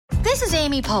This is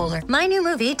Amy Poehler. My new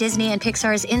movie, Disney and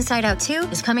Pixar's Inside Out 2,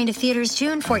 is coming to theaters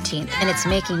June 14th, and it's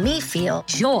making me feel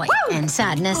joy and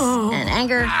sadness and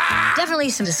anger, definitely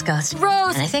some disgust, and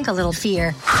I think a little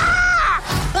fear.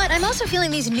 But I'm also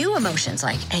feeling these new emotions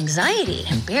like anxiety,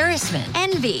 embarrassment,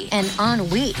 envy, and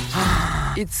ennui.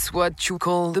 It's what you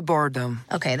call the boredom.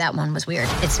 Okay, that one was weird.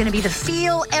 It's gonna be the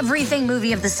feel everything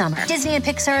movie of the summer. Disney and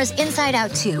Pixar's Inside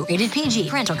Out 2, rated PG.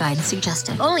 Parental guidance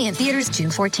suggested. Only in theaters June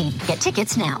 14th. Get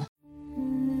tickets now.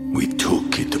 We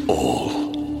took it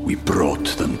all. We brought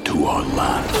them to our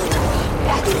land.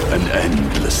 An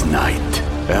endless night,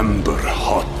 ember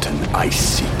hot and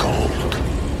icy cold.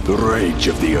 The rage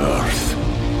of the earth.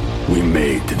 We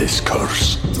made this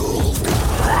curse.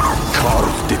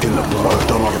 Carved it in the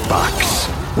blood on our backs.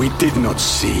 We did not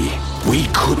see. We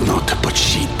could not, but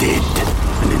she did.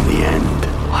 And in the end...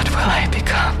 What will I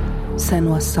become?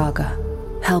 Senua's Saga.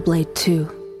 Hellblade 2.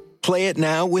 Play it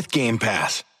now with Game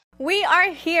Pass. We are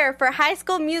here for High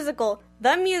School Musical,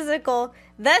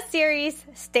 the series.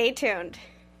 Stay tuned.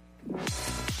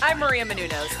 I'm Maria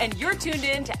Menounos, and you're tuned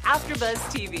in to AfterBuzz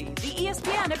TV, the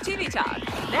ESPN of TV talk.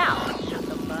 Now,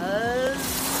 the buzz.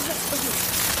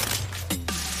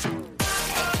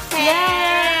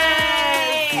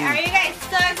 Yay! Are you guys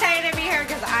so excited to be here?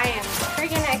 Because I am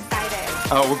freaking excited.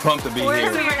 Oh, we're pumped to be We're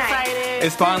here. super excited.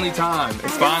 It's finally time.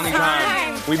 It's finally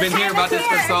time. We've been hearing about this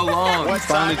for so long. It's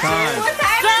finally time. What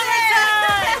time is it?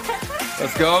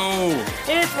 Let's go.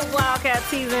 It's Wildcat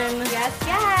season. Yes.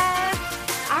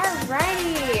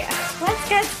 Alrighty. Let's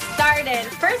get started.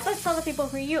 First, let's tell the people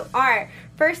who you are.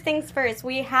 First things first,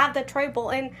 we have the Troy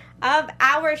Bolton of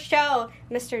our show,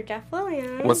 Mr. Jeff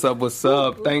Williams. What's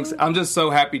up? Thanks. I'm just so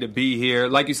happy to be here.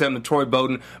 Like you said, I'm the Troy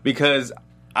Bolton because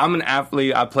I'm an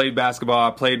athlete. I played basketball.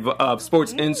 I played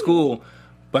sports in school.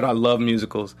 But I love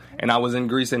musicals. And I was in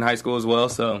Grease in high school as well,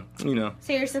 so, you know.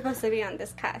 So you're supposed to be on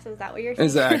this cast. Is that what you're saying?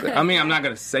 Exactly. I mean, I'm not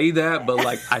going to say that, but,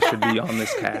 like, I should be on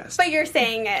this cast. But you're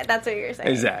saying it. That's what you're saying.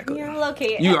 Exactly. You're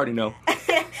low-key. You already know.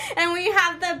 And we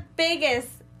have the biggest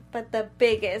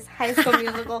High School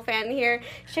Musical fan here.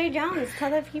 Shay Jones,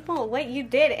 tell the people what you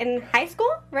did in high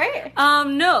school, right?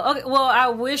 No. Okay. Well, I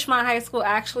wish my high school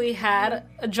actually had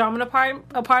a drama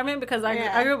apartment because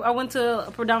I went to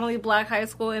a predominantly black high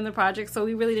school in the project, so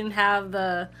we really didn't have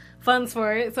the funds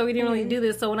for it, so we didn't really do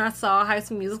this. So when I saw High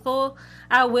School Musical,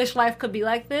 I wish life could be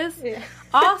like this. Yeah.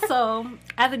 Also,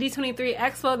 at the D23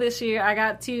 Expo this year, I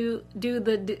got to do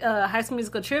the High School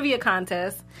Musical trivia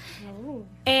contest. Oh.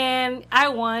 And I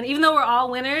won. Even though we're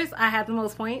all winners, I had the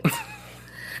most points.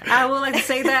 I would like to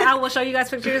say that. I will show you guys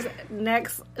pictures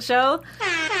next show.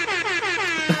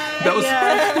 That was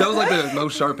like the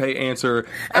most Sharpay answer.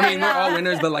 I mean, we're all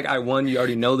winners, but like I won. You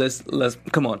already know this.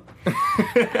 Come on.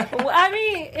 I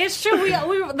mean, it's true.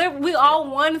 We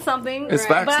all won something, it's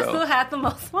facts, but I though. still had the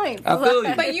most points. I feel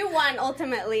you. But you won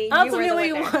ultimately. Ultimately,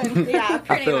 you won. Yeah,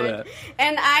 pretty I feel much. that.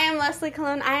 And I am Leslie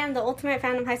Colon. I am the ultimate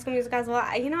fan of High School Musical as well.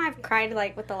 I've cried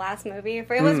like with the last movie. It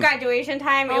was graduation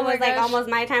time. It was like almost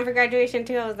my time for graduation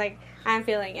too. I was like, I'm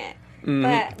feeling it. Mm-hmm.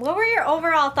 But what were your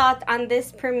overall thoughts on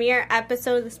this premiere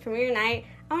episode, this premiere night?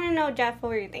 I want to know, Jeff, what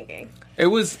were you thinking? It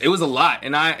was a lot,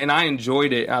 and I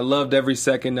enjoyed it. I loved every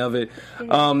second of it.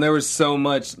 There was so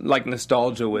much like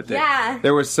nostalgia with it. Yeah.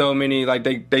 There were so many like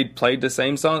they played the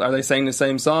same songs, or they sang the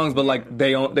same songs, but like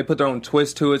they put their own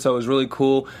twist to it, so it was really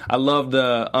cool. I love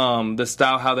the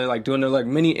style how they're like doing their like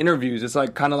mini interviews. It's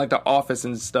like kind of like The Office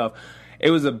and stuff. It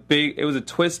was a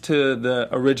twist to the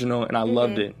original, and I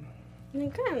loved it.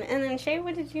 Good. And then Shay,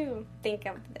 what did you think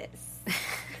of this?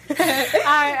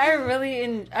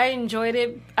 I enjoyed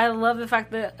it. I love the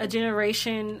fact that a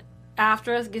generation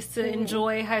after us gets to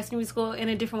enjoy High School Musical in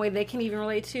a different way they can even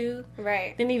relate to,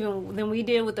 right? Than we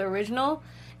did with the original.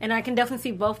 And I can definitely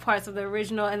see both parts of the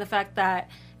original and the fact that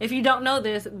if you don't know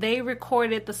this, they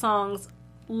recorded the songs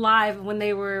live when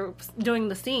they were doing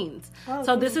the scenes. Oh,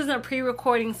 so this isn't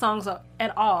pre-recording songs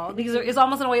at all. It's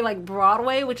almost in a way like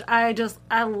Broadway, which I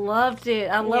loved it.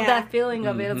 I love that feeling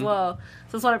of it as well.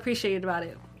 So that's what I appreciated about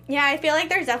it. Yeah, I feel like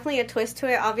there's definitely a twist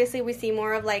to it. Obviously, we see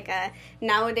more of like a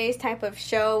nowadays type of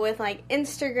show with like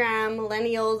Instagram,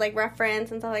 millennials, like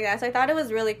reference and stuff like that. So I thought it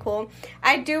was really cool.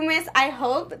 I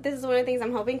hope, this is one of the things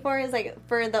I'm hoping for, is like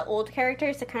for the old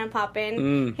characters to kind of pop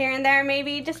in here and there,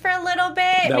 maybe just for a little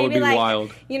bit. That maybe would be like,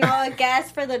 wild. A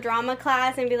guest for the drama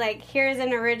class and be like, here's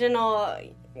an original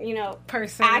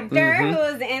person, actor who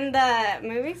was in the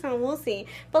movie, so we'll see.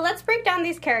 But let's break down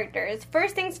these characters.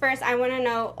 First things first, I want to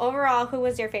know overall who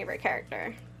was your favorite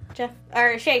character. Jeff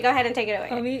or Shay, go ahead and take it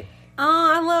away.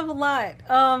 I love a lot.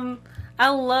 I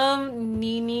love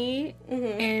Nene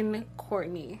and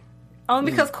Courtney.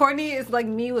 Only because Courtney is like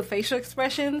me with facial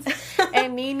expressions,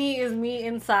 and Nene is me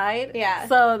inside. Yeah.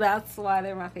 So that's why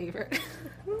they're my favorite.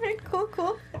 Alright,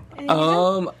 cool.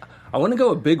 I want to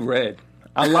go with Big Red.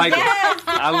 I like it.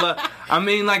 I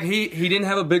mean, like he didn't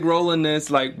have a big role in this,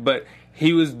 like, but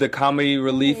he was the comedy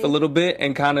relief a little bit,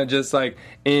 and kind of just like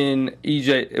in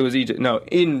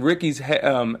in Ricky's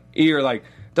ear, like,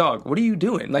 dog, what are you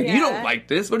doing? Like, you don't like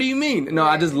this. What do you mean? No,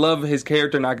 I just love his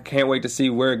character, and I can't wait to see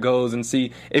where it goes and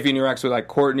see if he interacts with like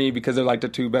Courtney, because they're like the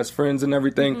two best friends and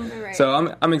everything. Right.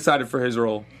 So I'm excited for his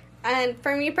role. And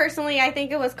for me personally, I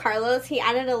think it was Carlos. He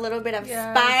added a little bit of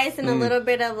spice and a little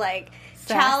bit of like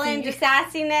challenge,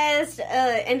 sassiness,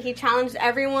 and he challenged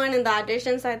everyone in the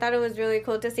audition. So I thought it was really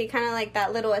cool to see kind of like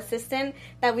that little assistant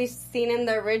that we've seen in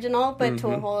the original, but to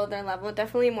a whole other level.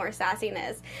 Definitely more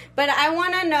sassiness. But I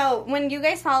want to know, when you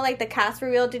guys saw like the cast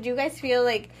reveal, did you guys feel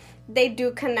like they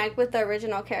do connect with the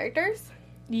original characters?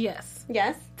 Yes.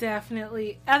 Yes?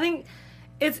 Definitely. I think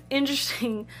it's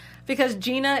interesting because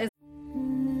Gina is...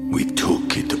 We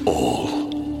took it all.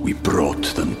 We brought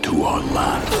them to our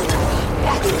land.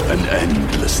 An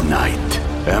endless night,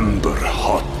 ember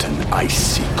hot and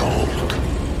icy cold.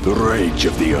 The rage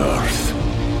of the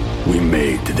earth. We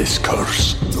made this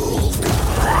curse.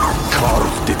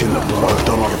 Carved it in the blood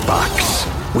on our backs.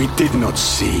 We did not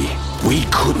see. We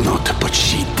could not, but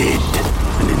she did.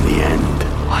 And in the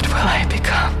end... What will I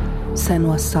become?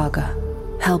 Senua's Saga.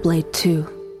 Hellblade 2.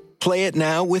 Play it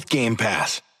now with Game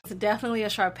Pass. It's definitely a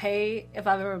Sharpay if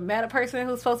I've ever met a person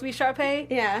who's supposed to be Sharpay.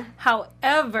 Yeah.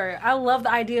 However, I love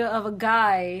the idea of a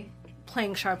guy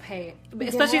playing Sharpay,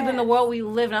 especially in the world we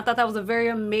live in. I thought that was a very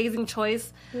amazing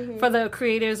choice for the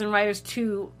creators and writers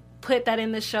to put that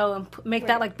in the show and make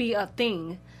that like be a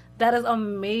thing. That is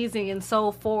amazing and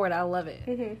so forward. I love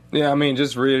it. Yeah, I mean,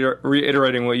 just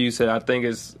reiterating what you said, I think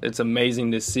it's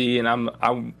amazing to see, and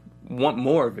I want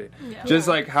more of it. Yeah. Just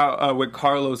like how with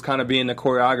Carlos kind of being the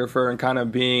choreographer and kind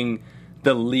of being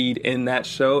the lead in that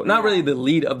show. Not really the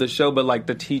lead of the show, but like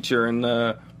the teacher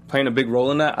and playing a big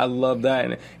role in that. I love that.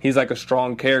 And he's like a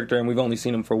strong character, and we've only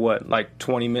seen him for what, like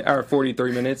 20 minutes or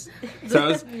 43 minutes. So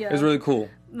it's really cool.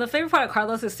 The favorite part of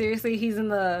Carlos is seriously he's in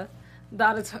the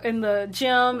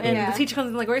gym, and the teacher comes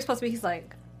in like, where are you supposed to be? He's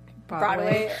like,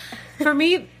 Broadway. For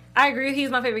me, I agree. He's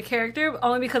my favorite character,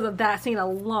 only because of that scene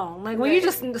alone. Like, when you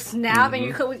just snap and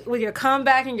you with your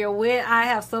comeback and your wit, I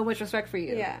have so much respect for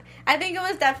you. Yeah. I think it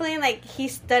was definitely, like, he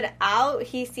stood out.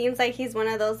 He seems like he's one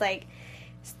of those, like,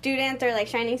 students or, like,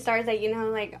 shining stars that, you know,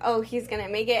 like, oh, he's gonna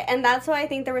make it. And that's why I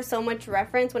think there was so much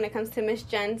reference when it comes to Miss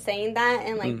Jen saying that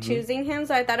and, like, choosing him.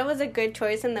 So I thought it was a good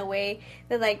choice in the way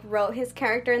that, like, wrote his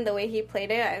character and the way he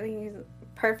played it. I think he's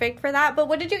perfect for that. But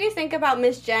what did you guys think about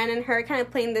Miss Jen and her kind of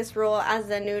playing this role as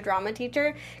the new drama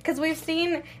teacher? Because we've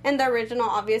seen in the original,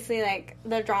 obviously, like,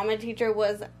 the drama teacher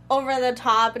was over the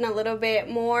top and a little bit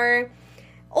more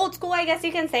old school, I guess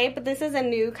you can say, but this is a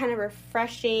new kind of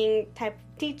refreshing type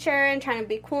of teacher and trying to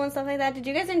be cool and stuff like that. Did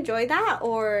you guys enjoy that,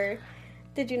 or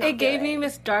did you not? It gave me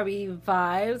Miss Darby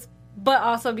vibes, but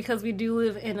also because we do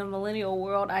live in a millennial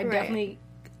world, I definitely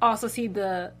also see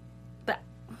the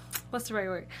what's the right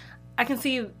word? I can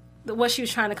see what she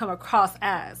was trying to come across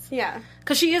as. Yeah.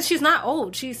 Because she's not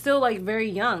old. She's still, like, very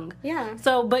young. Yeah.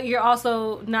 So, but you're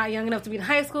also not young enough to be in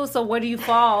high school, so where do you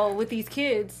fall with these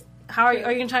kids? How are you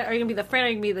going to be the friend? Are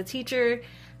you going to be the teacher?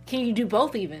 Can you do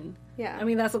both even? Yeah. I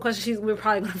mean, that's a question we're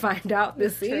probably going to find out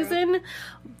this season.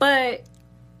 But,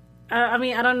 I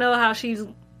mean, I don't know how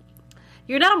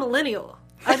you're not a millennial.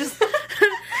 I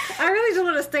really just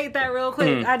want to state that real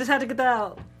quick. I just had to get that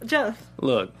out. Jeff.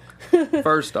 Look.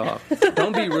 First off,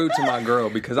 don't be rude to my girl,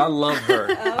 because I love her.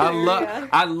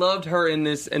 I loved her in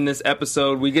this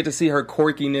episode. We get to see her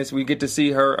quirkiness. We get to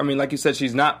see her. I mean, like you said,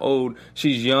 she's not old.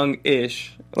 She's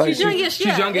young-ish. Like, she's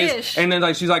youngish, and then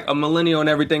like she's like a millennial and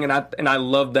everything. And I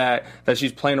love that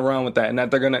she's playing around with that, and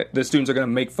that the students are gonna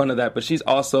make fun of that. But she's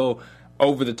also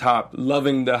over the top,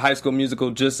 loving the High School Musical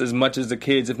just as much as the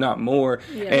kids, if not more.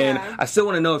 Yeah. And I still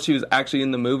want to know if she was actually in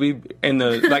the movie, in the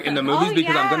movies,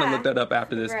 because I'm gonna look that up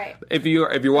after this. Right. If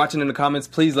you're watching in the comments,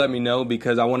 please let me know,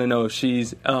 because I want to know if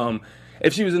she's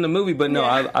if she was in the movie. But no,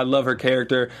 I love her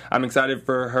character. I'm excited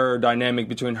for her dynamic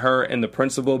between her and the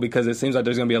principal, because it seems like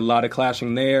there's gonna be a lot of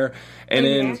clashing there. And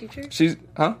then she's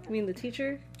I mean the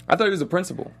teacher. I thought he was a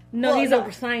principal. No, he's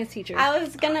a science teacher. I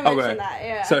was going to mention that,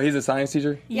 yeah. So he's a science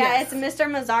teacher? Yeah, it's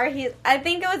Mr. Mazar. I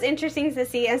think it was interesting to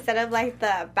see, instead of, like,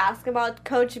 the basketball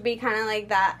coach be kind of like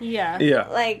that. Yeah.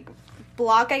 Like,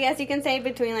 block, I guess you can say,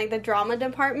 between, like, the drama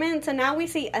department. So now we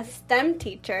see a STEM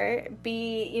teacher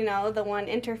be, you know, the one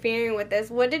interfering with this.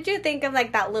 What did you think of,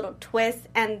 like, that little twist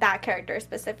and that character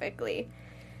specifically?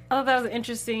 I thought that was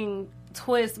interesting.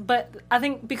 twist, but I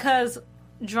think because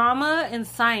drama and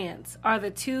science are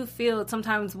the two fields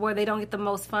sometimes where they don't get the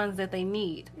most funds that they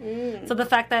need. So the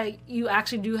fact that you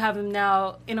actually do have them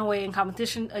now in a way in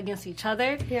competition against each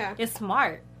other is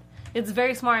smart. It's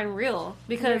very smart and real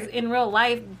because in real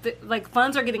life, like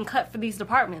funds are getting cut for these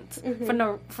departments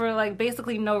for like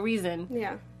basically no reason.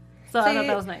 Yeah. So I thought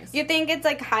that was nice. You think it's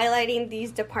like highlighting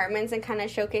these departments and kind of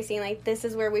showcasing like this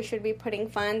is where we should be putting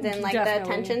funds and like the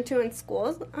attention to in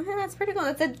schools? Okay, that's pretty cool.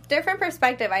 That's a different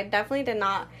perspective. I definitely did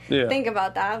not think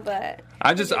about that, but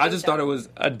I just thought it was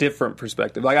a different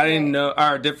perspective. Like I didn't know,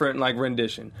 or a different like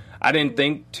rendition. I didn't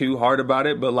think too hard about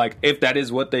it, but like if that is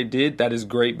what they did, that is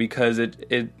great because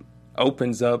it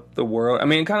opens up the world. I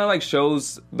mean, it kind of like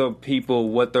shows the people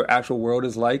what their actual world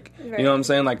is like. Right. You know what I'm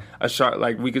saying? Like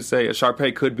like we could say a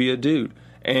Sharpay could be a dude,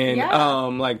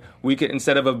 and like we could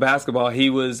instead of a basketball, he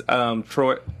was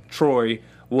Troy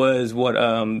was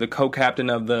the co-captain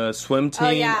of the swim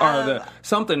team or the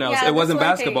something else. It wasn't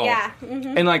basketball.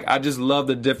 And like I just love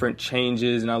the different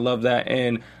changes, and I love that.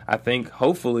 And I think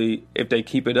hopefully if they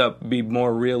keep it up, be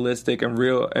more realistic and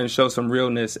real and show some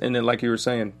realness in it, like you were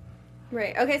saying.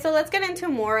 Right. Okay, so let's get into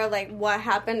more of, like, what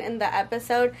happened in the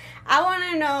episode. I want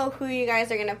to know who you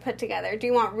guys are going to put together. Do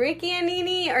you want Ricky and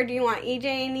Nene, or do you want EJ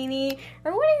and Nene?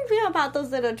 Or what do you feel about those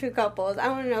little two couples? I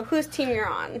want to know whose team you're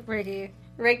on. Ricky.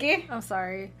 Ricky? I'm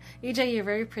sorry. EJ, you're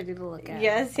very pretty to look at.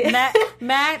 Yes.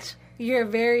 Match, you're a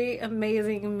very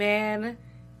amazing man.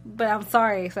 But I'm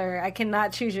sorry, sir. I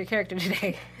cannot choose your character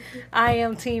today. I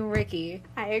am Team Ricky.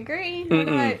 I agree.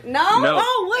 No?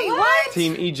 Oh, wait, what?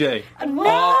 Team EJ.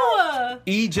 No.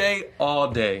 EJ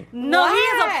all day. No, he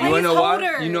is a placeholder. You want to know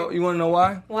why? You want to know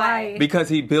why? Why? Because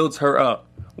he builds her up.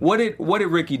 What did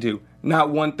Ricky do? Not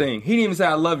one thing. He didn't even say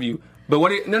I love you. But what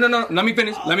did no. Let me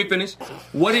finish.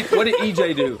 What did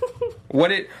EJ do? What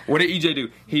did EJ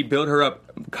do? He built her up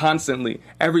constantly.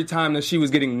 Every time that she was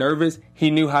getting nervous,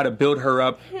 he knew how to build her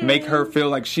up, make her feel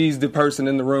like she's the person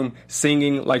in the room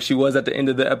singing like she was at the end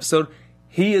of the episode.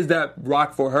 He is that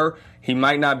rock for her. He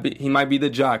might be the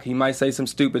jock. He might say some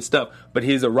stupid stuff, but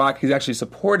he's a rock. He's actually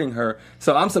supporting her.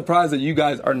 So I'm surprised that you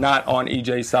guys are not on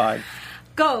EJ's side.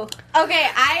 Go. Okay,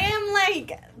 I am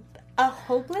like a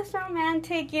hopeless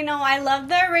romantic, you know. I love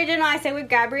the original. I say with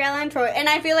Gabriella and Troy, and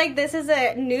I feel like this is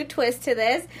a new twist to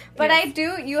this. But yes.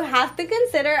 You have to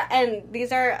consider, and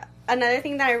these are another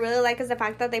thing that I really like is the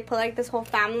fact that they put like this whole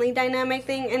family dynamic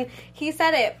thing. And he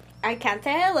said it. I can't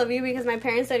say I love you because my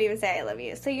parents don't even say I love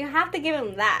you. So you have to give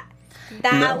him that.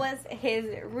 That was his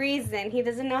reason. He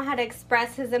doesn't know how to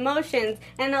express his emotions,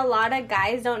 and a lot of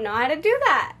guys don't know how to do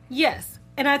that. Yes,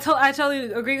 and I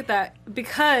totally agree with that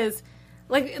because.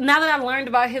 Like, now that I've learned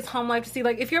about his home life, to see,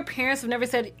 like, if your parents have never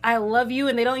said, I love you,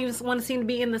 and they don't even want to seem to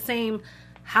be in the same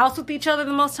house with each other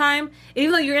the most time,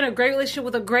 even though you're in a great relationship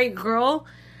with a great girl,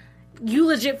 you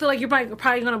legit feel like you're probably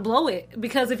going to blow it.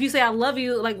 Because if you say, I love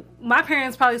you, like, my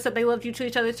parents probably said they loved you to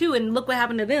each other, too, and look what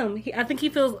happened to them. I think he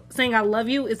feels saying, I love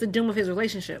you is the doom of his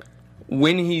relationship.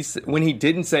 When he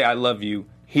didn't say, I love you,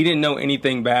 he didn't know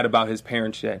anything bad about his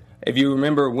parents yet. If you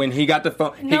remember when he got the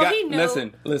phone, he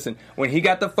knew. Listen. When he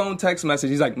got the phone text message,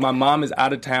 he's like, "My mom is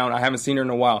out of town. I haven't seen her in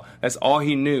a while." That's all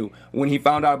he knew. When he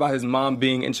found out about his mom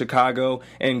being in Chicago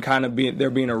and kind of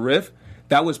there being a rift,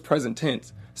 that was present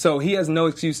tense. So he has no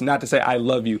excuse not to say "I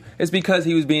love you." It's because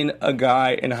he was being a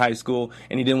guy in high school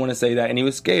and he didn't want to say that, and he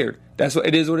was scared. That's what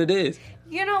it is. What it is.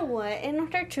 You know what? In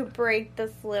order to break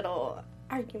this little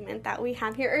argument that we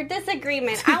have here, or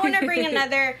disagreement, I want to bring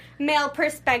another male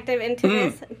perspective into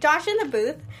this. Josh in the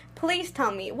booth, please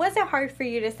tell me, was it hard for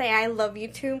you to say I love you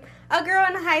to a girl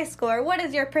in high school, or what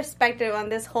is your perspective on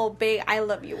this whole big I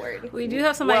love you word? We do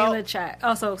have somebody in the chat.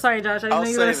 Also, sorry Josh, I didn't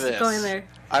know you were going there.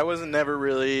 I was never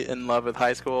really in love with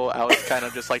high school. I was kind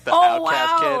of just like the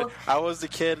outcast kid. I was the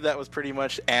kid that was pretty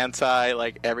much anti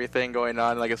like everything going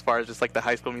on, like as far as just like the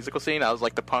High School Musical scene. I was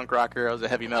like the punk rocker. I was a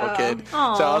heavy metal kid. So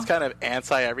I was kind of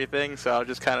anti everything. So I was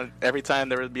just kind of, every time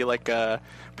there would be like a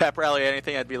pep rally or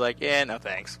anything, I'd be like, yeah, no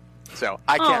thanks. So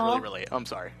I can't really relate. I'm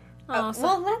sorry. Well,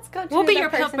 let's go to we'll be your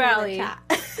pep rally.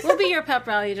 We'll be your pep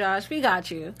rally, Josh. We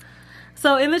got you.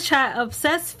 So in the chat,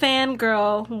 Obsessed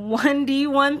Fangirl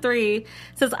 1D13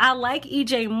 says, I like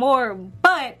EJ more,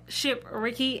 but ship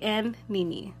Ricky and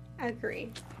Nene.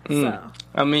 Agree. So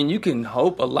I mean, you can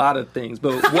hope a lot of things,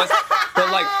 but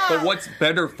what's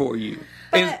better for you?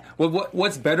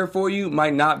 What's better for you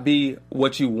might not be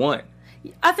what you want.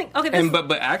 I think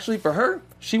but actually for her,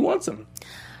 she wants him.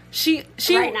 She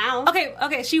right now.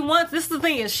 Okay. She wants. This is the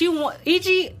thing is she wants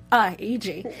EJ.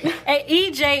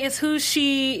 EJ is who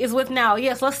she is with now.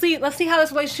 Yes. Let's see how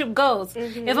this relationship goes.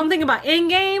 Mm-hmm. If I'm thinking about in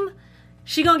game,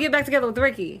 she gonna get back together with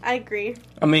Ricky. I agree.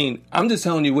 I mean, I'm just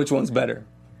telling you which one's better.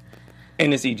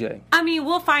 And it's EJ. I mean,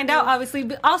 we'll find out, obviously.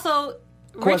 But also,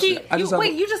 Question. Ricky,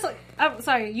 you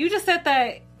just said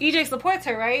that EJ supports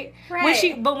her, right? Right.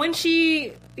 When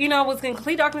she, was in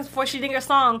complete darkness before she did her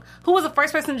song, who was the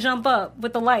first person to jump up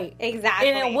with the light? Exactly.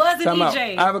 And it wasn't Time out.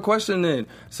 EJ. I have a question then.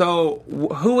 So,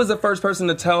 who was the first person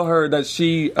to tell her that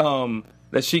she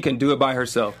can do it by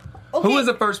herself? Okay. Who was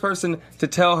the first person to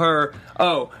tell her,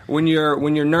 "Oh, when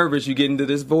you're nervous, you get into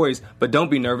this voice, but don't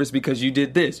be nervous because you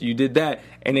did this, you did that,"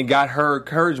 and it got her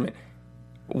encouragement?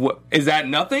 What, is that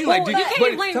nothing? Well, you can't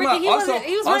blame Ricky. He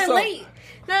was running late.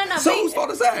 No. So whose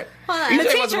fault is that? Hold on. The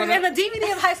teacher and the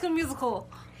DVD of High School Musical.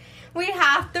 We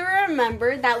have to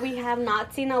remember that we have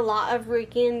not seen a lot of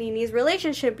Ricky and Nini's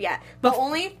relationship yet. The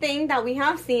only thing that we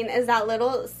have seen is that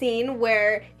little scene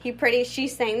where she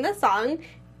sang the song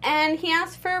and he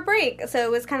asked for a break. So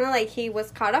it was kind of like he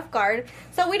was caught off guard.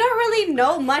 So we don't really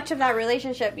know much of that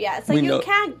relationship yet. So you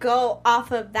can't go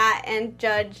off of that and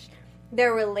judge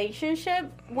their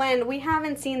relationship when we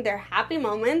haven't seen their happy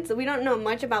moments. We don't know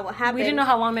much about what happened. We didn't know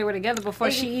how long they were together before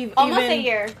she even... Almost a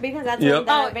year, because that's when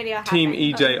the video happened. Team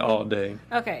EJ all day.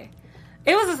 Okay.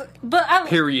 It was...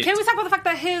 Period. Can we talk about the fact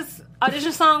that his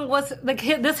audition song was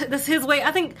this his way?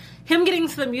 I think him getting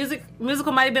to the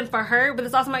musical might have been for her, but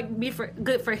this also might be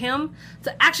good for him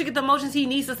to actually get the emotions he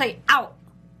needs to say out.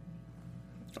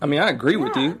 I mean, I agree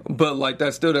with you, but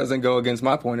that still doesn't go against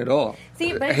my point at all.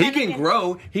 See, but he can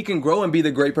grow. He can grow and be the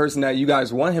great person that you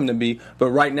guys want him to be. But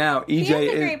right now, EJ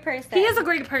is a great person. He is a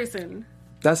great person.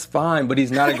 That's fine, but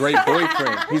he's not a great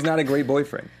boyfriend. He's not a great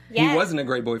boyfriend. Yes. He wasn't a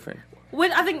great boyfriend.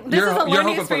 I think this is a learning you're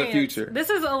hoping experience for the future. This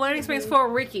is a learning experience for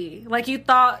Ricky. Like, you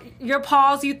thought your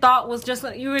pause, was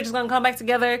just you were just gonna come back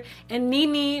together, and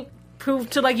Nene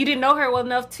proved to you didn't know her well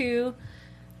enough to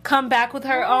come back with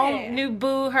her own new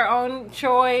boo, her own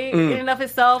Troy in and of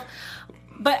itself.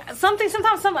 But sometimes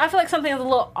I feel like something is a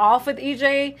little off with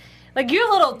EJ. You're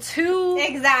a little too...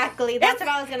 Exactly. That's what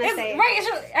I was going to say.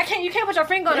 Right. You can't put your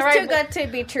finger on it, right? It's too good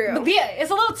to be true. But yeah,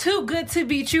 it's a little too good to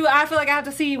be true. I feel like I have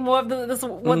to see more of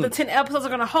what the 10 episodes are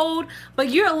going to hold. But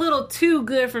you're a little too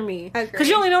good for me. Because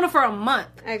you only known her for a month.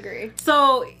 I agree.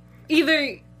 So,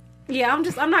 either... Yeah,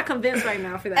 I'm not convinced right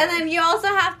now for that. And then you also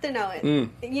have to know it.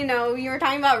 You were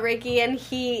talking about Ricky, and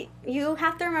you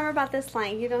have to remember about this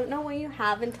line. You don't know what you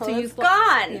have until it's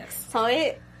gone. Yes. So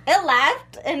it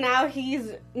left, and now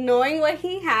he's knowing what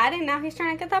he had, and now he's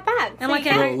trying to get that back. And so you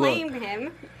can't blame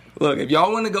him. Look, if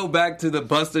y'all want to go back to the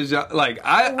Busters, I ain't going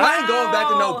back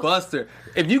to no Buster.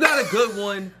 If you got a good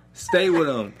one, stay with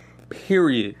him.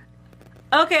 Period.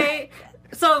 Okay,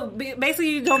 so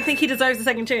basically you don't think he deserves a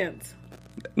second chance?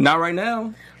 Not right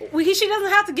now. She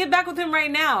doesn't have to get back with him right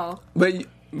now. But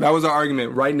that was our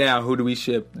argument. Right now, who do we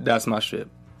ship? That's my ship.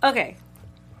 Okay.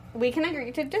 We can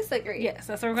agree to disagree. Yes,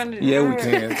 that's what we're going to do. Yeah, we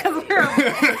can. Because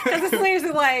it's seriously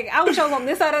I wish I was on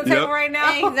this side of the table right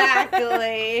now.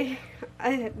 Exactly.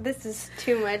 This is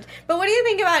too much. But what do you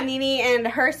think about Nene and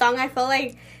her song? I feel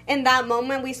like in that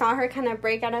moment we saw her kind of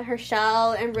break out of her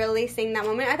shell and really sing that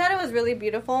moment. I thought it was really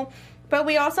beautiful. But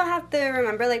we also have to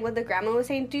remember, what the grandma was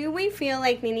saying. Do we feel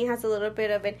like Nene has a little bit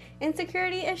of an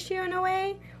insecurity issue in a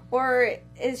way? Or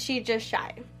is she just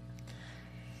shy?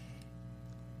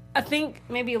 I think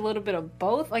maybe a little bit of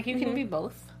both. You can be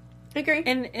both. Agree.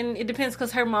 And it depends,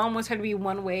 because her mom wants her to be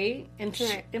one way,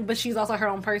 but she's also her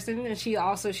own person, and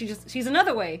she's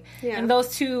another way. Yeah. And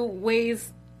those two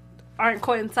ways aren't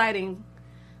coinciding.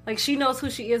 She knows who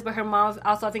she is, but her mom's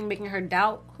also, I think, making her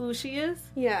doubt who she is.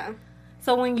 Yeah.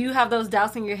 So when you have those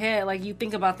doubts in your head, you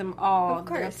think about them all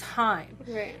the time.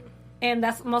 Right. And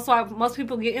that's why most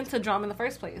people get into drama in the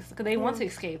first place, because they want to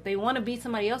escape. They want to be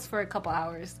somebody else for a couple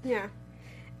hours. Yeah.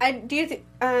 Jeff,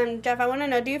 I want to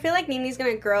know, do you feel like Nene's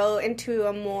going to grow into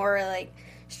a more,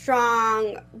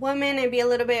 strong woman and be a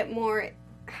little bit more,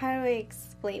 how do I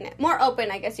explain it? More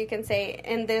open, I guess you can say,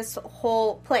 in this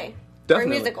whole play?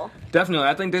 Definitely. Or musical. Definitely.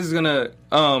 I think this is going to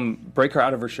break her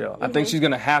out of her shell. I think she's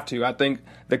going to have to. I think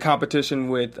the competition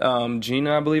with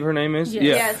Gina, I believe her name is. Yes.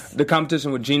 Yeah. Yes. The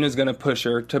competition with Gina is going to push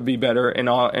her to be better in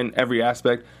every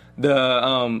aspect.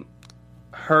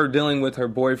 Her dealing with her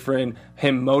boyfriend,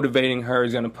 him motivating her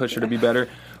is going to push her to be better.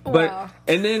 But wow.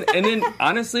 and then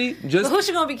honestly, just who's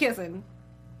she going to be kissing?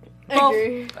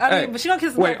 But she don't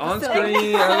kiss. Wait, on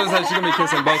screen, I was like, she's gonna be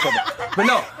kissing both of them. But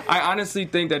no, I honestly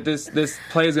think that this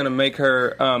play is gonna make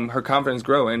her her confidence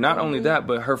grow, and not only that,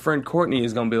 but her friend Courtney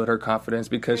is gonna build her confidence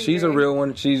because she's a real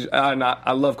one.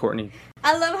 I love Courtney.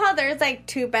 I love how there's like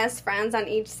two best friends on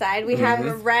each side. We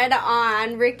have Red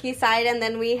on Ricky's side, and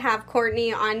then we have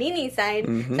Courtney on Nini's side.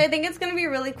 So I think it's going to be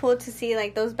really cool to see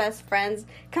like those best friends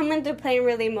come into play and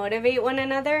really motivate one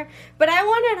another. But I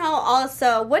want to know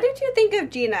also, what did you think of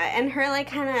Gina and her like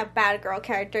kind of bad girl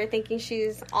character, thinking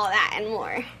she's all that and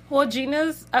more? Well,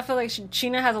 I feel like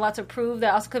Gina has a lot to prove.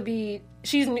 That also could be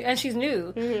she's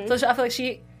new. So I feel like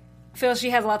she feels she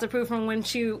has a lot to prove from when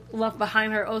she left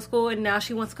behind her old school, and now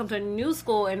she wants to come to a new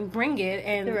school and bring it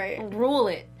and rule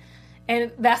it.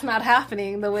 And that's not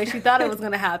happening the way she thought it was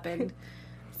going to happen.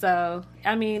 So,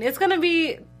 I mean, it's going to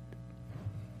be...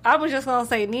 I was just going to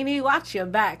say, Nene, watch your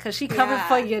back, because she coming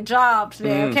for your job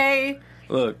today, okay?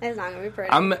 Look, it's not gonna be pretty.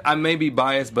 I may be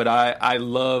biased, but I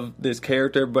love this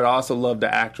character, but I also love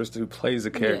the actress who plays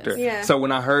the character. Yes. Yeah. So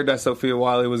when I heard that Sophia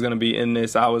Wiley was going to be in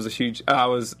this, I was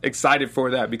excited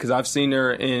for that, because I've seen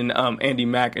her in Andy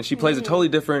Mack, and she plays a totally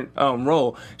different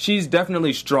role. She's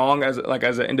definitely strong as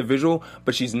an individual,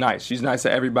 but she's nice. She's nice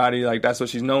to everybody. Like, that's what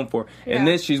she's known for. Yeah. In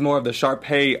this, she's more of the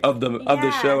Sharpay of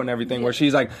the show and everything, where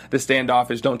she's like the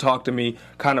standoffish, don't talk to me,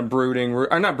 kind of brooding,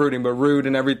 or not brooding, but rude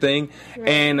and everything. Right.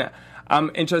 And I'm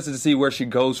interested to see where she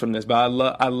goes from this, but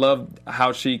I love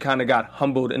how she kind of got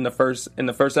humbled in the first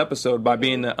episode by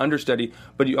being the understudy.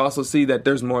 But you also see that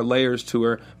there's more layers to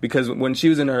her, because when she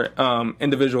was in her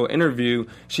individual interview,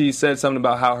 she said something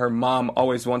about how her mom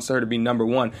always wants her to be number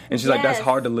one, and she's like, that's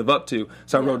hard to live up to.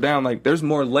 So I wrote down like there's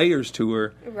more layers to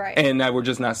her, and that we're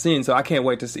just not seeing. So I can't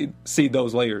wait to see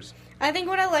those layers. I think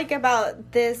what I like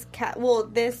about this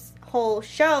whole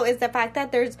show is the fact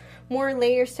that there's more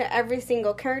layers to every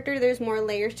single character. There's more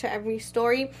layers to every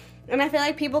story. And I feel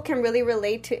like people can really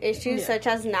relate to issues such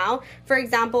as now. For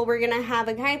example, we're going to have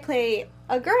a guy play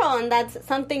a girl, and that's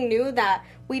something new that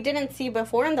we didn't see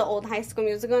before in the old High School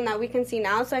Musical and that we can see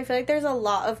now. So I feel like there's a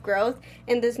lot of growth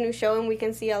in this new show, and we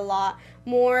can see a lot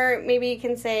more, maybe you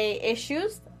can say,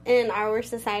 issues in our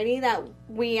society that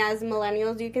we as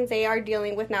millennials, you can say, are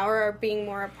dealing with now or are being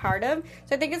more a part of.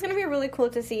 So I think it's going to be really cool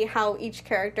to see how each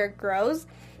character grows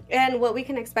and what we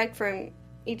can expect from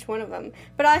each one of them.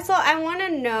 But also, I want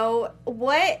to know,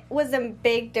 what was the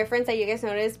big difference that you guys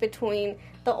noticed between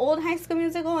the old High School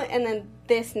Musical and then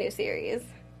this new series?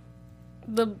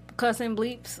 The cussing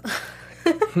bleeps.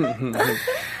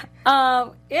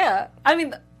 Yeah.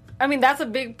 I mean, that's a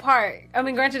big part. I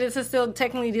mean, granted, this is still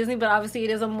technically Disney, but obviously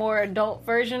it is a more adult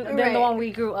version than the one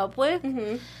we grew up with.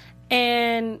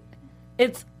 And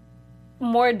it's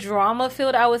more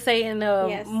drama-filled, I would say, in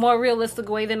a more realistic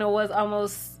way than it was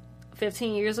almost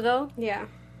 15 years ago. Yeah.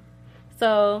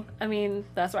 So, I mean,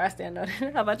 that's where I stand on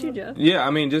it. How about you, Jeff? Yeah, I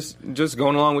mean, just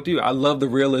going along with you, I love the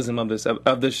realism of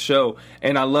this show,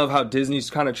 and I love how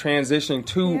Disney's kind of transitioning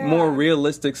to more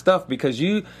realistic stuff, because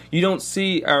you don't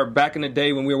see, or back in the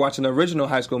day when we were watching the original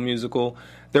High School Musical,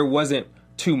 there wasn't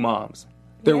two moms.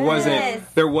 There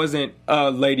wasn't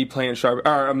a lady playing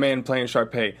or a man playing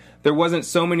Sharpay. There wasn't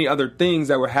so many other things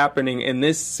that were happening in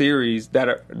this series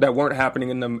that weren't happening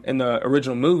in the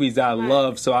original movies that I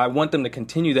love. So I want them to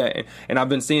continue that, and I've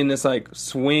been seeing this like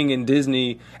swing in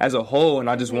Disney as a whole, and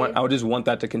I just want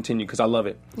that to continue because I love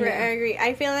it. Right, I agree.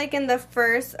 I feel like in the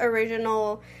first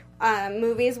original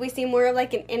movies, we see more of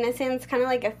like an innocence, kind of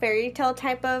like a fairy tale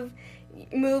type of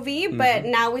movie, but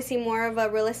now we see more of a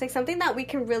realistic, something that we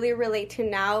can really relate to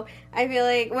now. I feel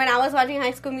like when I was watching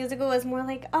High School Musical, it was more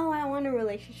like, oh, I want a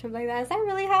relationship like that. Is that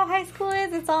really how high school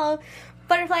is? It's all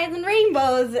butterflies and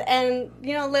rainbows and,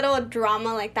 you know, little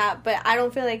drama like that, but I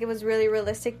don't feel like it was really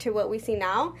realistic to what we see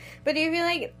now. But do you feel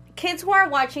like kids who are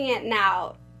watching it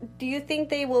now, do you think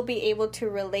they will be able to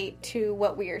relate to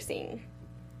what we are seeing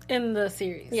in the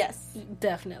series? Yes,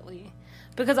 definitely,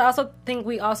 because I also think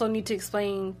we also need to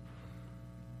explain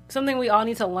something we all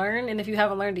need to learn, and if you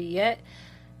haven't learned it yet,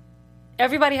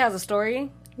 everybody has a story.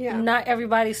 Yeah. Not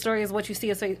everybody's story is what you see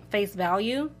as face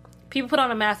value. People put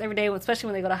on a mask every day, especially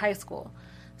when they go to high school.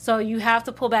 So you have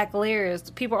to pull back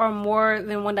layers. People are more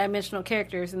than one-dimensional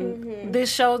characters. And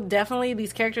this show, definitely,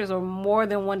 these characters are more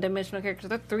than one-dimensional characters.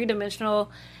 They're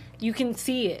three-dimensional. You can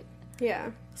see it.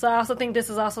 Yeah. So I also think this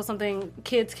is also something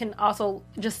kids can also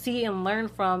just see and learn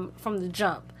from the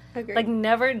jump. Agreed. Like,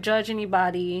 never judge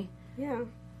anybody. Yeah.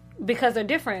 Because they're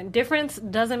different. Difference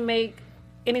doesn't make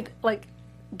any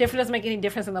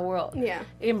difference in the world. Yeah.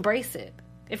 Embrace it.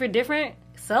 If you're different,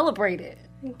 celebrate it.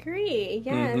 Agree.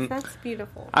 Yes, that's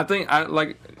beautiful. I think,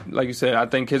 like you said, I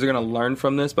think kids are going to learn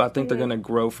from this, but I think they're going to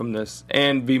grow from this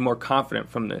and be more confident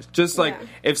from this. Just like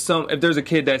if there's a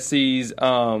kid that sees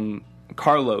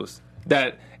Carlos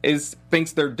that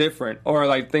thinks they're different, or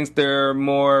like thinks they're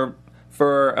more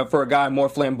for a guy more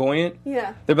flamboyant.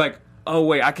 Yeah. They're like, oh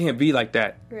wait, I can't be like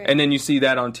that. Right. And then you see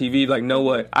that on TV, like, know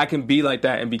what? I can be like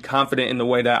that and be confident in the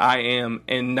way that I am,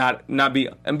 and not be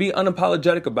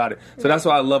unapologetic about it. So that's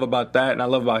what I love about that, and I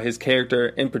love about his character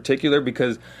in particular,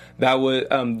 because that was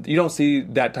you don't see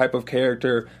that type of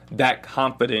character that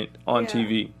confident on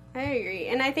TV. I agree,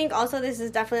 and I think also this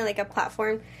is definitely like a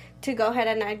platform to go ahead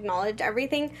and acknowledge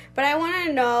everything. But I want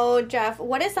to know, Jeff,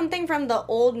 what is something from the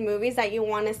old movies that you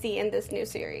want to see in this new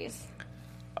series?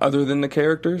 Other than the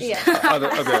characters? Yeah.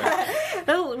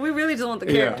 Okay. We really just want the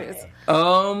characters.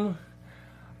 Yeah.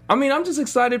 I mean, I'm just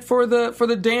excited for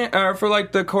the dance, for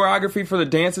like the choreography for the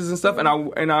dances and stuff, and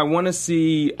I want to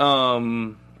see.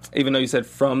 Even though you said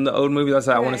from the old movies, I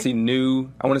said I want to see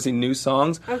new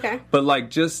songs. Okay. But like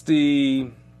just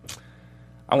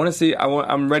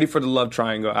I'm ready for the love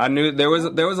triangle. I knew there was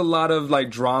a lot of like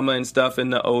drama and stuff in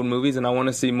the old movies, and I want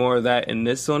to see more of that in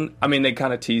this one. I mean, they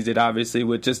kind of teased it obviously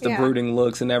with just the brooding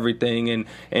looks and everything,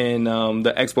 and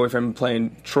the ex-boyfriend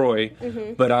playing Troy.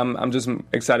 Mm-hmm. But I'm just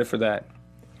excited for that.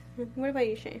 What about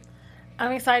you, Shane?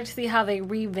 I'm excited to see how they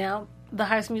revamp the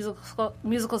High School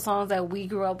musical songs that we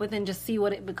grew up with, and just see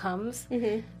what it becomes.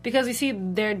 Mm-hmm. Because we see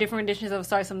their different editions of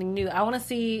Start Something New. I want to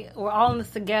see, we're all in this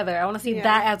together. I want to see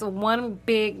that as one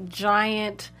big,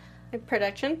 giant...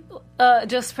 production?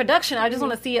 Just production. I just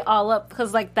want to see it all up.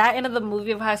 Because, like, that end of the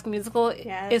movie of High School Musical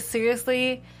is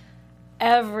seriously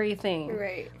everything.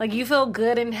 Right. Like, you feel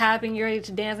good and happy, and you're ready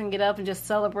to dance and get up and just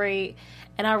celebrate.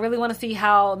 And I really want to see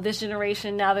how this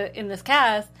generation, now that in this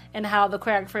cast, and how the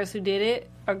choreographers who did it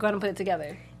are going to put it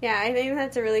together. Yeah, I think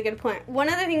that's a really good point. One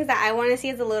of the things that I want to see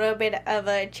is a little bit of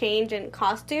a change in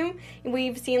costume.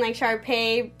 We've seen, like,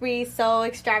 Sharpay be so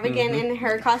extravagant in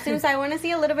her costume, so I want to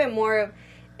see a little bit more of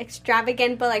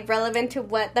extravagant, but like relevant to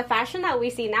what the fashion that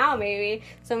we see now, maybe.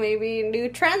 So maybe new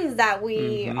trends that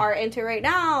we are into right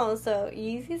now. So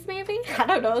Yeezys, maybe? I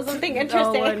don't know, something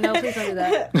interesting. Oh, no, please don't do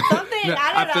that. Something, no,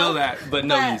 I don't know. I feel that, but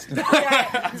no Yeezys.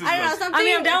 I don't know, something. I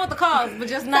mean, I'm down with the cause, but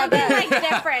just not that. Something like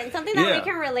different. Something that we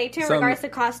can relate to in regards to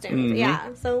costumes.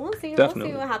 Yeah, so we'll see. Definitely.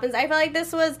 We'll see what happens. I feel like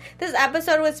this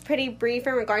episode was pretty brief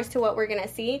in regards to what we're going to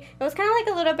see. It was kind of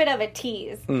like a little bit of a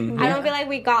tease. I don't feel like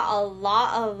we got a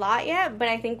lot yet, but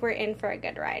I think we're in for a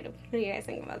good ride. What do you guys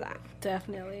think about that?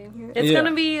 Definitely. It's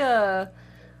gonna be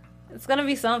it's gonna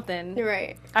be something.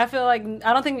 Right. I feel like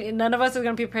I don't think none of us are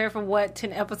gonna be prepared for what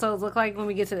 10 episodes look like when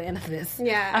we get to the end of this.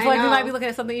 Yeah. I feel like we might be looking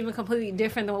at something even completely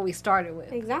different than what we started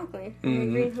with. Exactly. I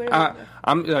agree.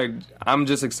 I'm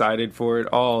just excited for it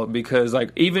all, because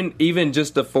like even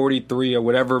just the 43 or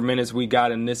whatever minutes we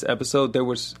got in this episode, they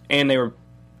were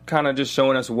kind of just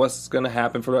showing us what's going to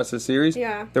happen for the rest of the series.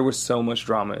 Yeah. There was so much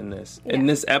drama in this. In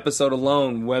this episode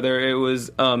alone, whether it was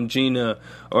Gina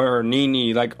or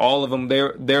Nene, like all of them,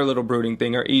 their little brooding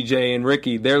thing, or EJ and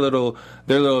Ricky, their little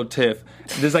tiff.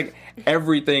 There's like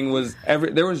everything was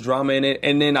there was drama in it.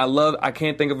 And then I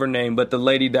can't think of her name, but the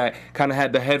lady that kind of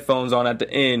had the headphones on at the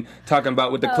end talking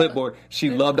about with the clipboard, she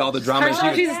loved all the drama.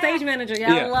 She's a stage manager.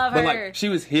 I love her. But like she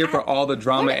was here for all the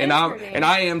drama, and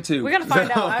I am too. We're gonna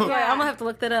find out. I'm gonna have to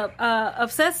look that up.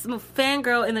 Obsessed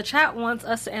Fangirl in the chat wants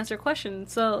us to answer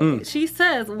questions. So she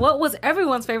says, what was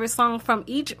everyone's favorite song from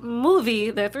each movie?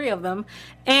 There are 3 of them,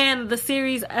 and the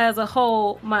series as a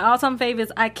whole. My all-time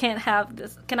favorite is Can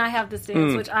I Have This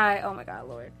Dance? Which oh my God,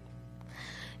 Lord.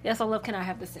 Yes, I love Can I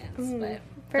Have This Dance. But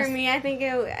for me, I think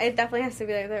it definitely has to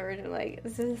be like the original, like,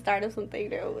 this is the start of something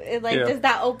new. It, like, just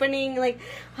that opening, like,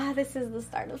 this is the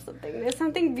start of something. It's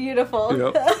something beautiful.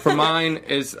 Yep. For mine,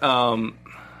 is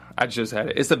I just had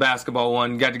it. It's the basketball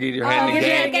one. You got to get your head in the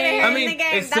game. I mean,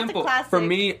 it's That's simple. For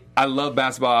me, I love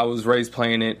basketball. I was raised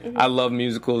playing it. I love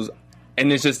musicals.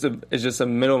 And it's just a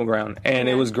middle ground. And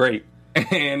it was great.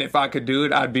 And if I could do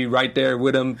it, I'd be right there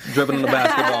with them, dribbling the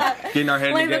basketball, getting our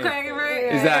head in the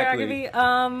game. Exactly. If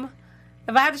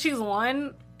I had to choose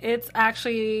one, it's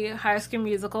actually High School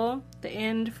Musical, the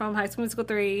end from High School Musical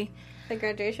 3. The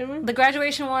graduation one? The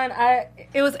graduation one,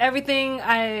 it was everything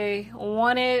I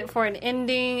wanted for an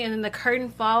ending, and then the curtain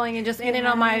falling and just ending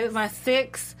on my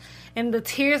 6. And the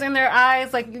tears in their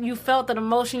eyes, like, you felt that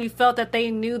emotion. You felt that they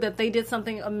knew that they did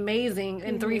something amazing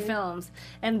in 3 films.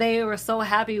 And they were so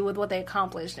happy with what they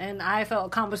accomplished. And I felt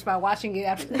accomplished by watching it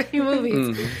after 3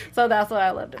 movies. So that's what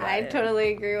I loved about it. I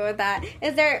totally agree with that.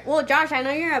 Josh, I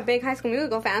know you're a big High School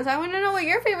Musical fan, so I want to know what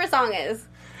your favorite song is.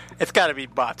 It's got to be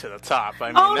Bot to the Top.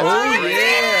 I mean,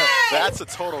 that's a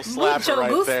total slapper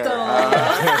right there.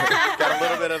 Got a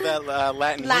little bit of that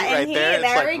Latin heat right there. It's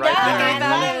like right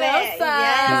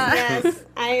there. Yes,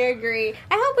 I agree.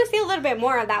 I hope we see a little bit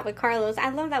more of that with Carlos. I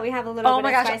love that we have a little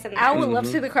bit of spice in that. I would love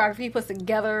to see the choreography he puts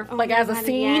together, as a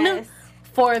scene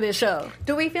for this show.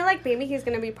 Do we feel like maybe he's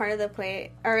going to be part of the play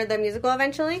or the musical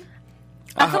eventually?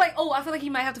 I feel like he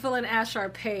might have to fill in as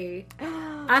Sharpay.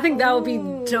 I think that would be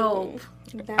dope.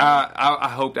 I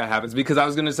hope that happens because I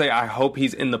was going to say I hope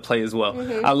he's in the play as well.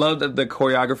 Mm-hmm. I love the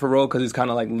choreographer role because he's kind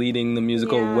of like leading the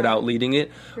musical without leading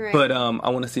it. Right. But I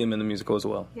want to see him in the musical as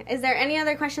well. Yeah. Is there any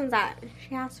other questions that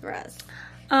she has for us?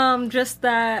 Just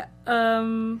that.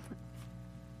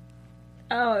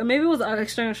 Maybe it was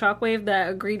External Shockwave that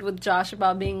agreed with Josh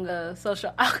about being a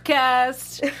social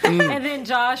outcast, and then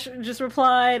Josh just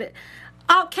replied,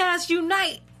 "Outcast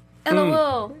unite."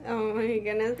 LOL. Oh my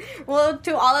goodness. Well,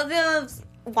 to all of those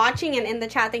watching and in the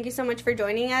chat, thank you so much for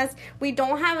joining us. We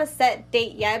don't have a set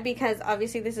date yet because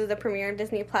obviously this is the premiere of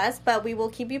Disney Plus, but we will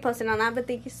keep you posted on that. But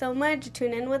thank you so much.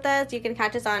 Tune in with us. You can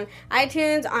catch us on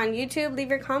iTunes, on YouTube.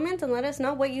 Leave your comments and let us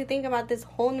know what you think about this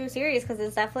whole new series because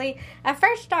it's definitely a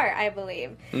fresh start, I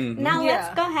believe. Mm-hmm. Now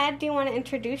let's go ahead. Do you want to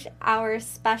introduce our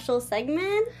special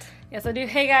segment? Yes, I do.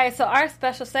 Hey guys, so our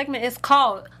special segment is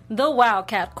called The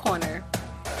Wildcat Corner.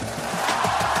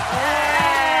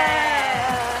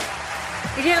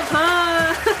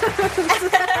 Yeah,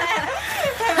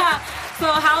 So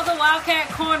how the Wildcat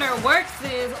Corner works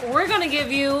is we're going to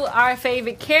give you our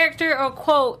favorite character or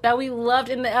quote that we loved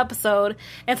in the episode.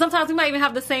 And sometimes we might even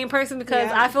have the same person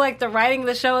because I feel like the writing of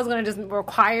the show is going to just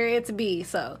require it to be.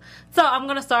 So I'm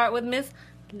going to start with Miss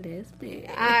Lisbeth.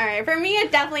 All right. For me,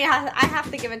 it definitely I have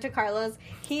to give it to Carlos.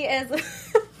 He is...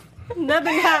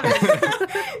 Nothing happens.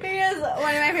 He is one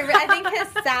of my favorites. I think his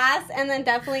sass, and then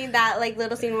definitely that like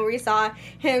little scene where we saw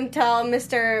him tell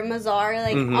Mr. Mazar,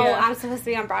 like, I'm supposed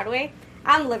to be on Broadway.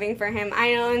 I'm living for him.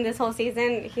 I know in this whole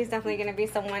season, he's definitely going to be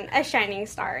a shining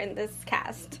star in this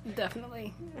cast.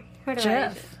 Definitely.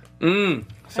 Jeff.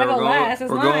 So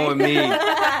we're going with me.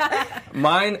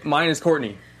 Mine is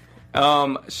Courtney.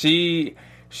 She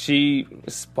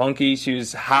spunky. She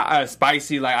was hot,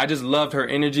 spicy. Like I just loved her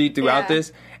energy throughout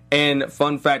this. And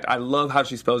fun fact, I love how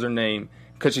she spells her name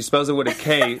because she spells it with a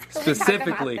K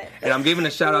specifically. And I'm giving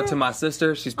a shout out to my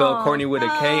sister. She spelled Courtney with a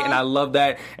K, and I love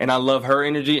that. And I love her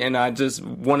energy, and I just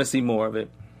want to see more of it.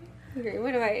 Okay,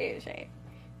 what about you, Shay?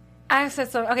 I said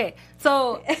so. Okay,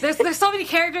 so there's so many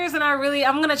characters, and I'm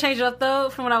gonna change it up though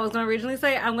from what I was gonna originally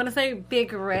say. I'm gonna say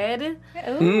Big Red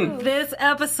this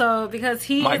episode because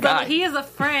he is a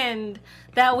friend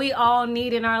that we all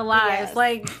need in our lives. Yes.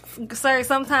 Like, sorry,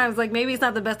 sometimes like maybe it's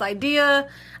not the best idea.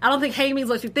 I don't think hate means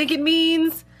what you think it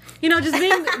means. You know, just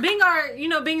being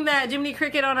our, being that Jiminy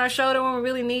Cricket on our shoulder when we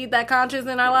really need that conscience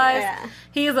in our lives. Yeah.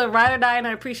 He is a ride or die, and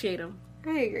I appreciate him.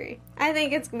 I agree. I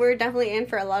think we're definitely in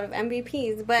for a lot of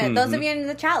MVPs. But those of you in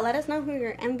the chat, let us know who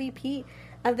your MVP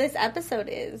of this episode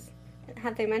is.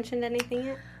 Have they mentioned anything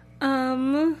yet?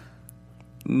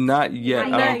 Not yet. I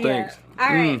don't think. All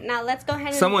right, now let's go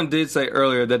ahead. Someone did say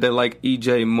earlier that they like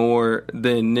EJ more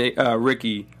than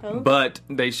Ricky, but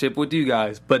they ship with you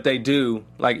guys. But they do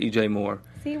like EJ more.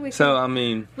 See, we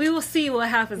will see what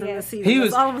happens in the season.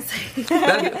 That's all I'm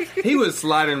saying. He was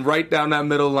sliding right down that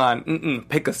middle line.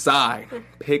 Pick a side.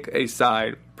 Pick a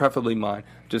side, preferably mine.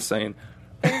 Just saying.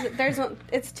 There's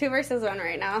it's 2 versus 1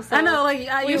 right now. So I know, like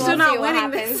you're still not winning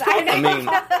this.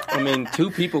 I mean, 2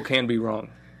 people can be wrong.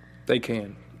 They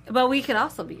can. But we can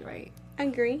also be right.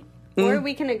 Agree. Or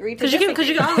we can agree to disagree.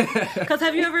 Because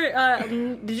have you ever?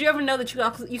 Did you ever know that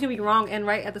you can be wrong and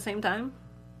right at the same time?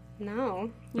 No.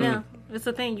 Yeah, it's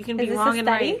a thing. You can be wrong and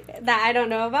right. That I don't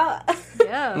know about.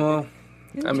 Yeah. Well,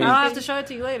 I mean, I'll have to show it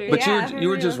to you later. But you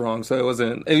were just wrong, so it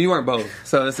wasn't. You weren't both,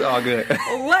 so it's all good.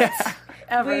 What?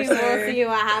 We will see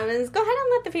what happens. Go ahead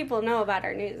and let the people know about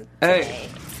our news today. Hey.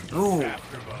 Ooh.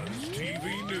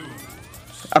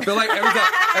 I feel like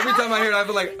every time I hear it, I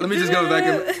feel like let me just go back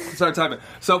and start typing.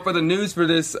 So for the news for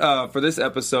this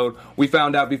episode, we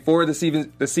found out before the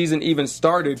season even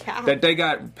started that they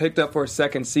got picked up for a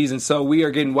second season. So we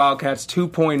are getting Wildcats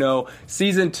 2.0,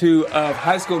 season 2 of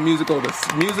High School Musical, the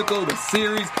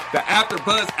series, the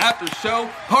AfterBuzz After Show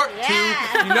Part 2.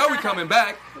 You know we're coming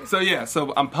back.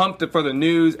 So I'm pumped for the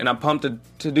news and I'm pumped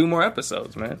to do more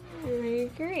episodes, man. I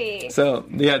agree. So,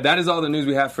 that is all the news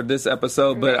we have for this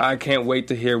episode, but I can't wait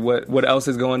to hear what else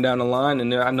is going down the line,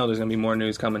 and I know there's going to be more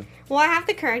news coming. Well, I have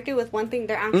to correct you with one thing.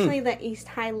 They're actually the East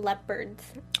High Leopards.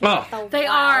 Oh. They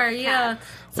are, yeah.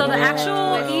 So the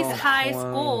actual East High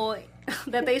school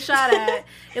that they shot at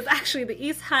is actually the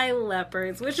East High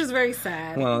Leopards, which is very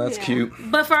sad. Well, that's cute.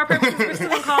 But for our purposes, we're still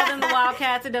going to call them the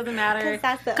Wildcats. It doesn't matter.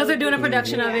 Because they're doing a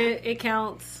production of it. It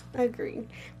counts. Agreed.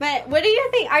 But what do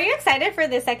you think? Are you excited for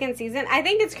the second season? I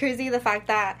think it's crazy the fact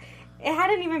that it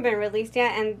hadn't even been released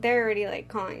yet, and they're already, like,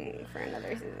 calling for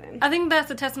another season. I think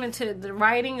that's a testament to the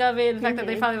writing of it, the fact that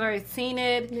they've probably already seen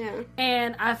it. Yeah.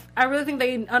 And I really think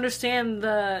they understand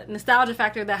the nostalgia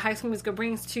factor that High School Musical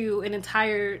brings to an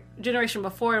entire generation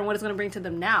before and what it's going to bring to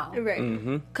them now.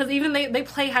 Right. Because even they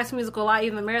play High School Musical a lot,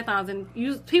 even the marathons,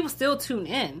 and people still tune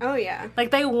in. Oh, yeah.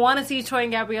 Like, they want to see Troy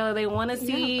and Gabriella, they want to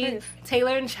see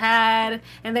Taylor and Chad,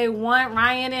 and they want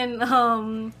Ryan and,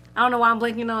 I don't know why I'm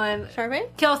blanking on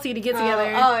Sharpay? Kelsey to get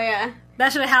together. Oh, yeah.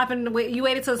 That should have happened. You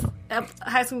waited till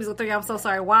High School Musical 3. I'm so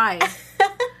sorry. Why?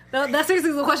 That's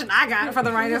seriously the question I got from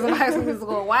the writers of High School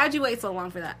Musical. Why did you wait so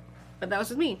long for that? But that was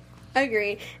just me.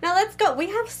 Agree. Now let's go. We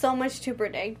have so much to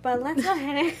predict, but let's go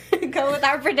ahead and go with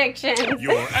our predictions.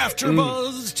 Your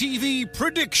AfterBuzz TV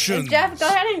predictions. Jeff, go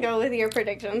ahead and go with your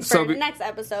predictions for next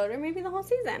episode or maybe the whole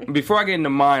season. Before I get into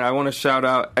mine, I want to shout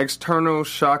out External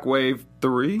Shockwave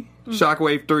 3.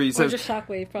 Shockwave 3 says, or just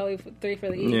Shockwave, probably 3 for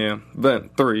the E. Yeah,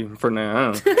 but 3 for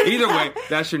now. Either way,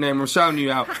 that's your name. I'm shouting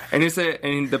you out. And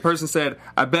the person said,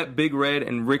 I bet Big Red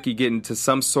and Ricky get into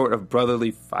some sort of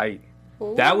brotherly fight.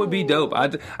 Ooh. That would be dope.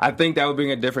 I think that would bring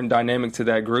a different dynamic to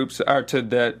that group, or to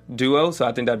that duo. So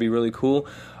I think that'd be really cool.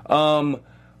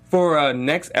 For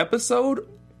next episode,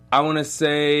 I want to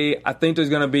say I think there's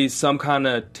gonna be some kind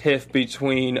of tiff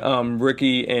between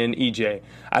Ricky and EJ.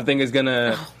 I think it's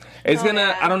gonna.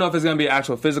 I don't know if it's going to be an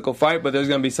actual physical fight, but there's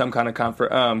going to be some kind of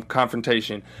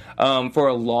confrontation. For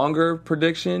a longer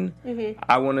prediction,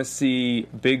 I want to see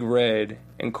Big Red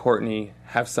and Courtney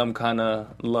have some kind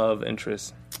of love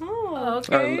interest. Oh,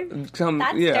 okay.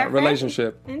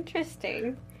 Relationship.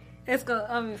 Interesting. It's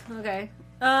okay.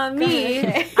 Me,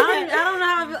 I don't know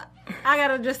how I got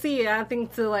to just see it, I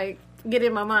think, to, like, get it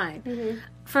in my mind.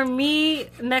 For me,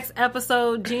 next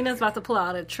episode, Gina's about to pull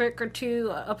out a trick or two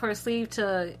up her sleeve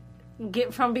to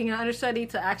get from being an understudy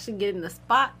to actually get in the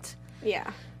spot. Yeah.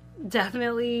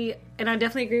 Definitely. And I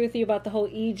definitely agree with you about the whole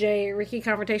EJ Ricky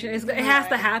confrontation. It has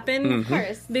to happen. Of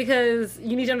course. Because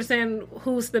you need to understand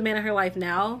who's the man of her life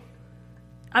now.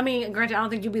 I mean, granted, I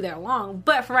don't think you'll be there long.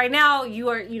 But for right now,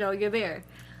 you're there.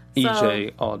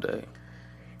 EJ all day.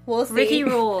 We'll see. Ricky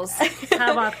rules.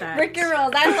 How about that? Ricky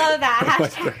rules. I love that.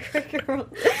 Hashtag Ricky rules.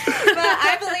 But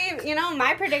I believe,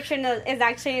 my prediction is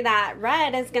actually that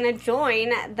Red is going to join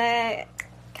the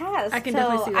cast. I can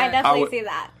definitely see that. I definitely see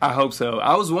that. I hope so.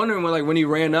 I was wondering when he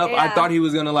ran up, I thought he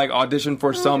was going to audition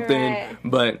for something. Right.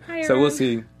 But so we'll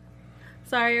see.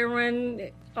 Sorry,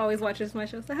 everyone always watches my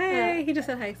show. So hey, he just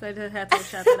said hi, so I just had to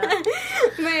shout that out.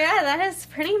 But yeah, that is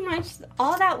pretty much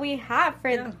all that we have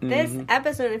for this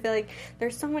episode. I feel like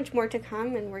there's so much more to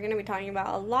come, and we're going to be talking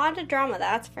about a lot of drama.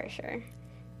 That's for sure.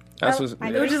 That's we're on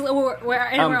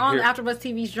the AfterBuzz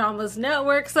TV's Dramas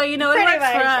Network, so it works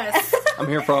for us. I'm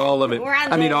here for all of it. We're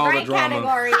on I need all the drama.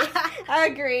 Category. I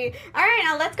agree. All right,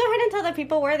 now let's go ahead and tell the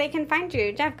people where they can find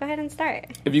you. Jeff, go ahead and start.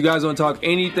 If you guys want to talk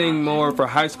anything more for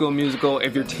High School Musical,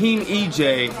 if you're Team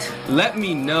EJ, let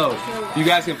me know. You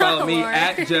guys can follow me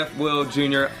at Jeff Will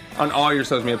Jr. on all your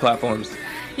social media platforms.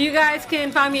 You guys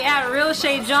can find me at Real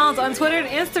Shay Jones on Twitter and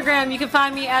Instagram. You can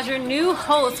find me as your new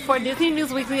host for Disney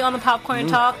News Weekly on the Popcorn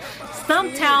Talk.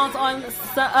 Stumptowns on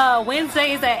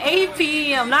Wednesdays at 8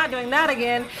 p.m. Not doing that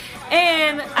again.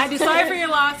 And I do Sorry for Your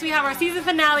Loss. We have our season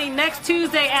finale next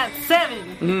Tuesday at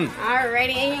 7.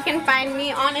 Alrighty, and you can find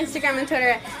me on Instagram and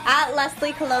Twitter at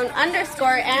LeslieCologne_,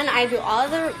 and I do all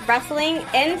the wrestling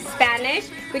in Spanish.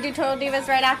 We do Total Divas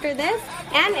right after this.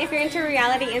 And if you're into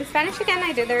reality in Spanish again,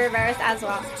 I do the reverse as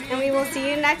well. And we will see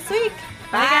you next week.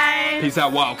 Bye, guys. Peace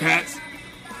out, Wildcats.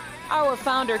 Our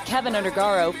founder, Kevin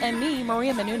Undergaro, and me,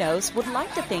 Maria Menounos, would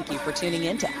like to thank you for tuning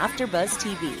in to AfterBuzz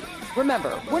TV.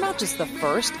 Remember, we're not just the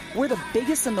first, we're the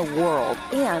biggest in the world,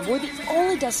 and we're the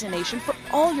only destination for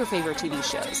all your favorite TV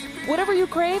shows. Whatever you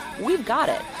crave, we've got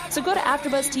it. So go to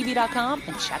AfterBuzzTV.com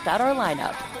and check out our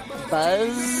lineup.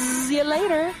 Buzz you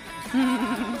later.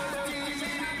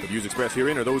 The views expressed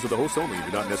herein are those of the hosts only and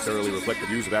do not necessarily reflect the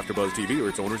views of AfterBuzz TV or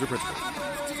its owners or principals.